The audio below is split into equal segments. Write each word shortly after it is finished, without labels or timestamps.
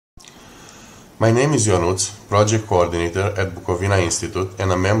My name is Ionuț, Project Coordinator at Bucovina Institute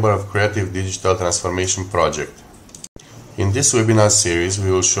and a member of Creative Digital Transformation Project. In this webinar series, we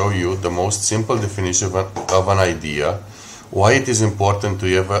will show you the most simple definition of an idea, why it is important to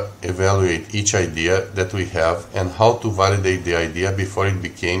evaluate each idea that we have, and how to validate the idea before it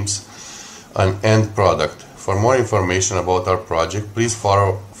becomes an end product. For more information about our project, please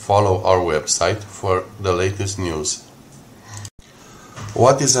follow our website for the latest news.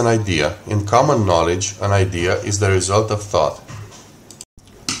 What is an idea? In common knowledge, an idea is the result of thought.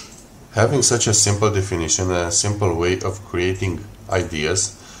 Having such a simple definition and a simple way of creating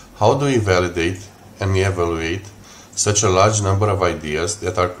ideas, how do we validate and evaluate such a large number of ideas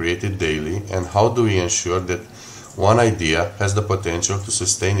that are created daily, and how do we ensure that one idea has the potential to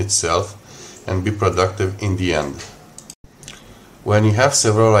sustain itself and be productive in the end? When you have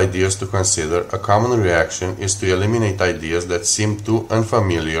several ideas to consider, a common reaction is to eliminate ideas that seem too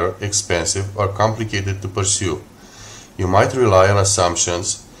unfamiliar, expensive, or complicated to pursue. You might rely on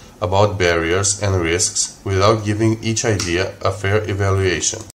assumptions about barriers and risks without giving each idea a fair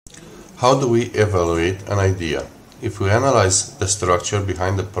evaluation. How do we evaluate an idea? If we analyze the structure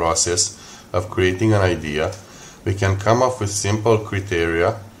behind the process of creating an idea, we can come up with simple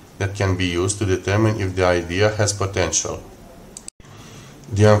criteria that can be used to determine if the idea has potential.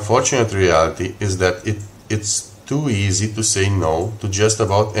 The unfortunate reality is that it's too easy to say no to just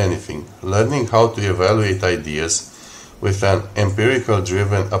about anything. Learning how to evaluate ideas with an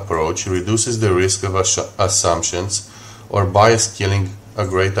empirical-driven approach reduces the risk of assumptions or bias killing a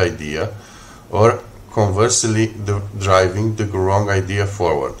great idea, or conversely driving the wrong idea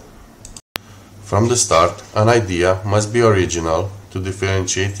forward. From the start, an idea must be original to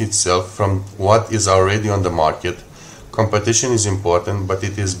differentiate itself from what is already on the market. Competition is important, but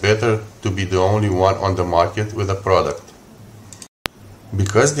it is better to be the only one on the market with a product.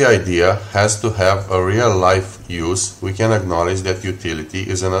 Because the idea has to have a real-life use, we can acknowledge that utility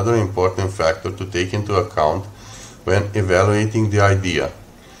is another important factor to take into account when evaluating the idea.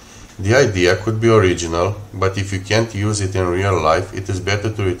 The idea could be original, but if you can't use it in real life, it is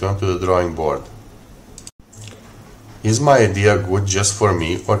better to return to the drawing board. Is my idea good just for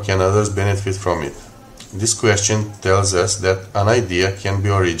me, or can others benefit from it? This question tells us that an idea can be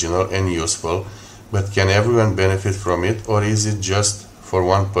original and useful, but can everyone benefit from it, or is it just for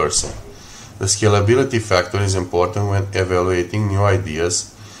one person? The scalability factor is important when evaluating new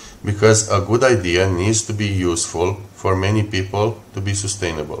ideas, because a good idea needs to be useful for many people to be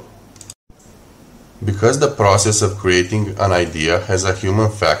sustainable. Because the process of creating an idea has a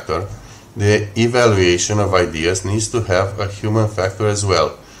human factor, the evaluation of ideas needs to have a human factor as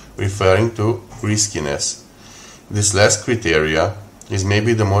well, referring to riskiness. This last criteria is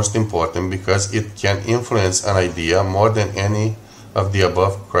maybe the most important because it can influence an idea more than any of the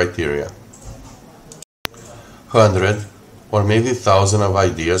above criteria. 100 or maybe 1,000 of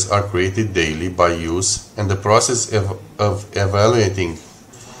ideas are created daily by use, and the process of evaluating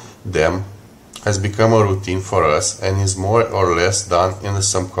them has become a routine for us and is more or less done in the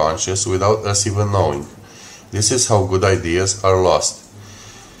subconscious without us even knowing. This is how good ideas are lost.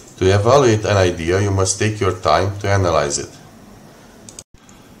 To evaluate an idea, you must take your time to analyze it.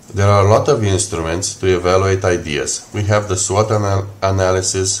 There are a lot of instruments to evaluate ideas. We have the SWOT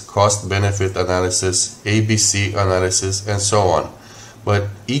analysis, cost-benefit analysis, ABC analysis, and so on. But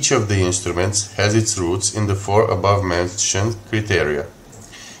each of the instruments has its roots in the four above-mentioned criteria.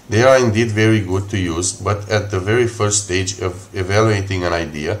 They are indeed very good to use, but at the very first stage of evaluating an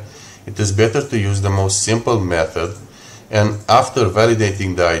idea, it is better to use the most simple method, and after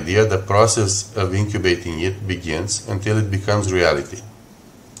validating the idea, the process of incubating it begins until it becomes reality.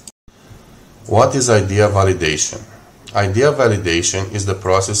 What is idea validation? Idea validation is the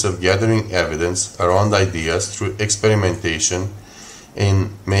process of gathering evidence around ideas through experimentation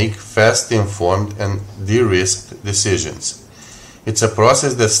and make fast, informed, and de-risked decisions. It's a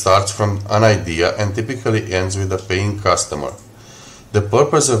process that starts from an idea and typically ends with a paying customer. The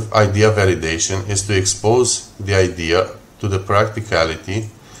purpose of idea validation is to expose the idea to the practicality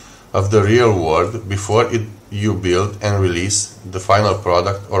of the real world before you build and release the final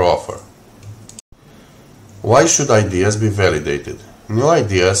product or offer. Why should ideas be validated? New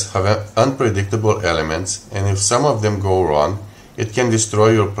ideas have unpredictable elements, and if some of them go wrong, it can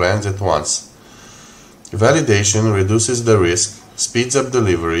destroy your plans at once. Validation reduces the risk, speeds up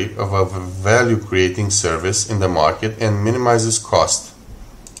delivery of a value-creating service in the market, and minimizes cost.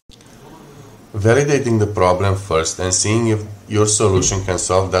 Validating the problem first and seeing if your solution can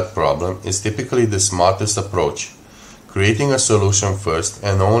solve that problem is typically the smartest approach. Creating a solution first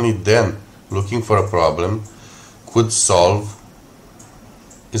and only then looking for a problem could solve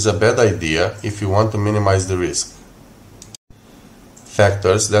is a bad idea if you want to minimize the risk.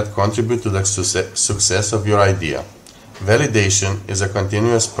 Factors that contribute to the success of your idea. Validation is a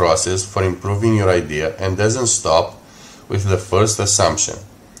continuous process for improving your idea and doesn't stop with the first assumption.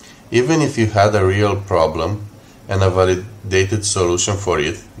 Even if you had a real problem and a validated solution for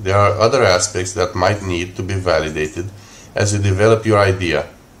it, there are other aspects that might need to be validated as you develop your idea.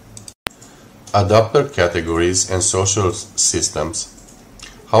 Adopter categories and social systems.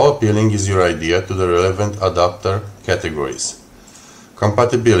 How appealing is your idea to the relevant adopter categories?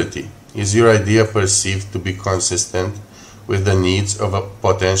 Compatibility. Is your idea perceived to be consistent with the needs of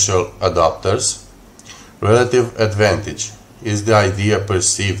potential adopters? Relative advantage. Is the idea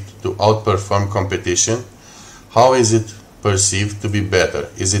perceived to outperform competition? How is it perceived to be better?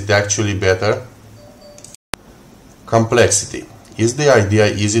 Is it actually better? Complexity. Is the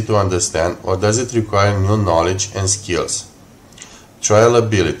idea easy to understand or does it require new knowledge and skills?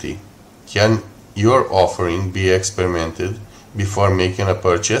 Trialability. Can your offering be experimented before making a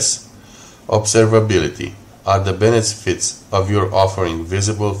purchase? Observability. Are the benefits of your offering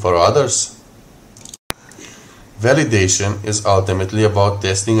visible for others? Validation is ultimately about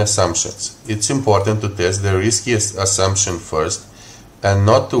testing assumptions. It's important to test the riskiest assumption first and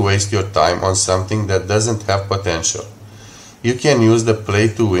not to waste your time on something that doesn't have potential. You can use the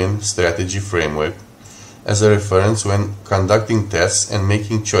play-to-win strategy framework as a reference when conducting tests and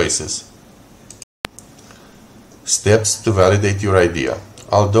making choices. Steps to validate your idea.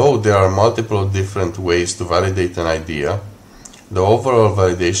 Although there are multiple different ways to validate an idea, the overall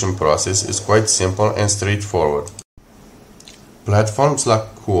validation process is quite simple and straightforward. Platforms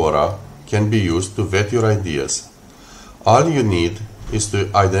like Quora can be used to vet your ideas. All you need is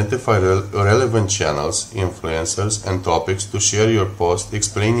to identify relevant channels, influencers, and topics to share your post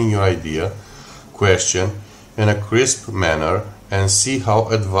explaining your idea, question, in a crisp manner and see how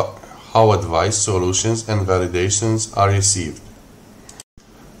advice, solutions, and validations are received.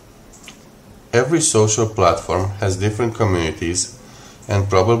 Every social platform has different communities, and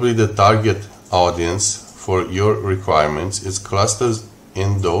probably the target audience for your requirements is clustered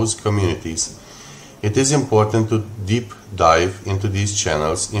in those communities. It is important to deep dive into these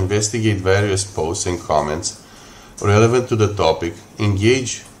channels, investigate various posts and comments relevant to the topic,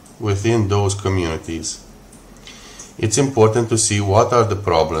 engage within those communities. It's important to see what are the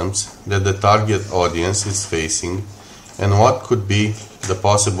problems that the target audience is facing and what could be the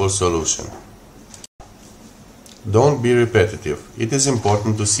possible solution. Don't be repetitive. It is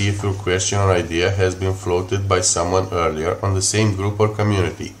important to see if your question or idea has been floated by someone earlier on the same group or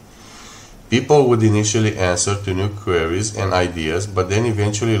community. People would initially answer to new queries and ideas, but then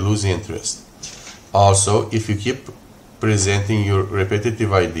eventually lose interest. Also, if you keep presenting your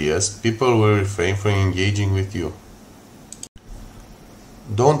repetitive ideas, people will refrain from engaging with you.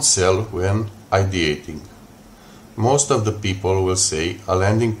 Don't sell when ideating. Most of the people will say a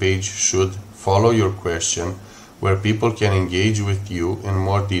landing page should follow your question where people can engage with you in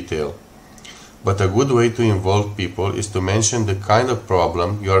more detail. But a good way to involve people is to mention the kind of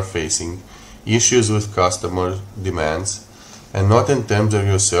problem you are facing, issues with customer demands, and not in terms of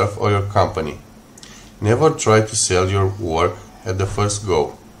yourself or your company. Never try to sell your work at the first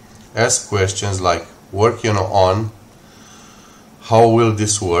go. Ask questions like, working on, how will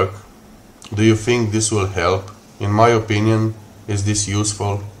this work? Do you think this will help? In my opinion, is this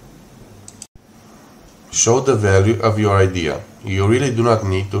useful? Show the value of your idea. You really do not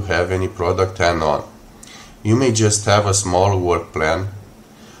need to have any product hand-on. You may just have a small work plan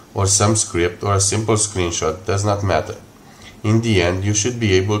or some script or a simple screenshot, does not matter. In the end, you should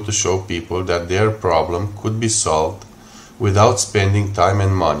be able to show people that their problem could be solved without spending time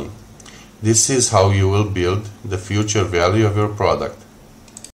and money. This is how you will build the future value of your product.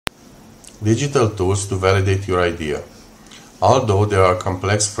 Digital tools to validate your idea. Although there are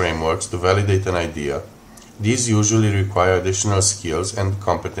complex frameworks to validate an idea, these usually require additional skills and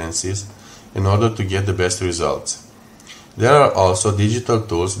competencies in order to get the best results. There are also digital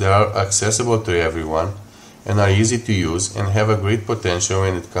tools that are accessible to everyone and are easy to use and have a great potential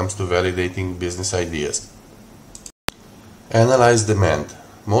when it comes to validating business ideas. Analyze demand.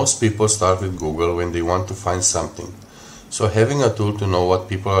 Most people start with Google when they want to find something, so having a tool to know what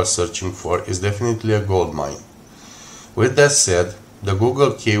people are searching for is definitely a goldmine. With that said, the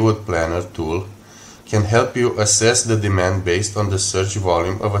Google Keyword Planner tool can help you assess the demand based on the search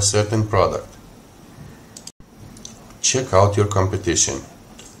volume of a certain product. Check out your competition.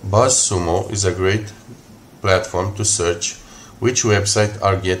 BuzzSumo is a great platform to search which websites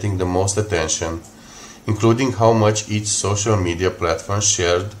are getting the most attention, including how much each social media platform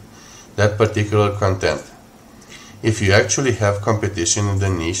shared that particular content. If you actually have competition in the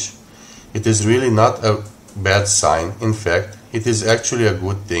niche, it is really not a bad sign. In fact, it is actually a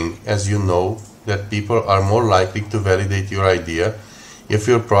good thing, as you know that people are more likely to validate your idea if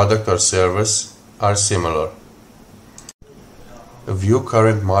your product or service are similar. View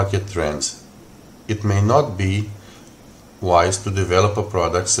current market trends. It may not be wise to develop a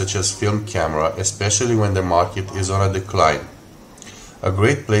product such as film camera, especially when the market is on a decline. A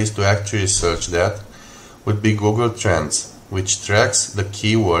great place to actually search that would be Google Trends, which tracks the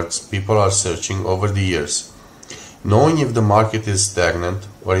keywords people are searching over the years. Knowing if the market is stagnant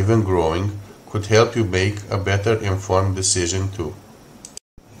or even growing could help you make a better informed decision too.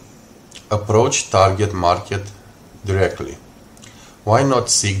 Approach target market directly. Why not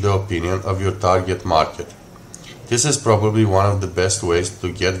seek the opinion of your target market? This is probably one of the best ways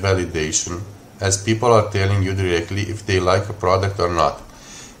to get validation, as people are telling you directly if they like a product or not.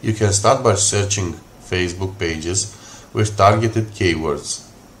 You can start by searching Facebook pages with targeted keywords.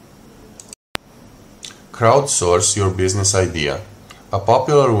 Crowdsource your business idea. A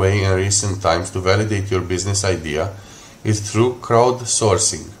popular way in recent times to validate your business idea is through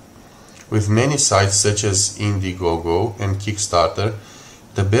crowdsourcing. With many sites such as Indiegogo and Kickstarter,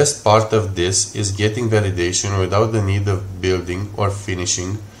 the best part of this is getting validation without the need of building or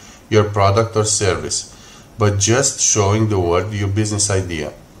finishing your product or service, but just showing the world your business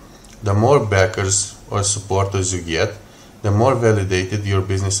idea. The more backers or supporters you get, the more validated your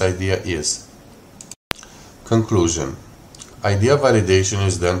business idea is. Conclusion. Idea validation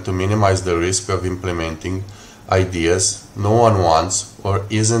is done to minimize the risk of implementing ideas no one wants or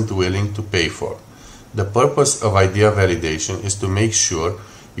isn't willing to pay for. The purpose of idea validation is to make sure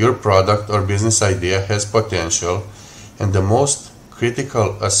your product or business idea has potential and the most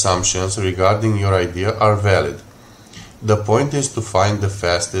critical assumptions regarding your idea are valid. The point is to find the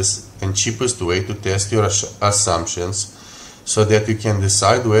fastest and cheapest way to test your assumptions so that you can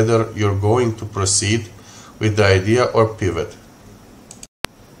decide whether you're going to proceed with the idea or pivot.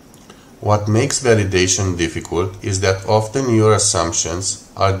 What makes validation difficult is that often your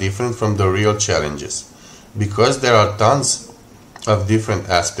assumptions are different from the real challenges. Because there are tons of different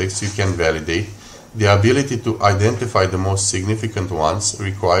aspects you can validate, the ability to identify the most significant ones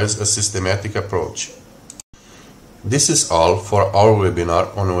requires a systematic approach. This is all for our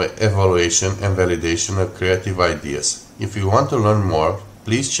webinar on evaluation and validation of creative ideas. If you want to learn more,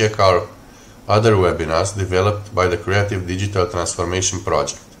 please check our other webinars developed by the Creative Digital Transformation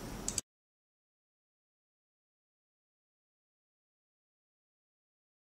Project.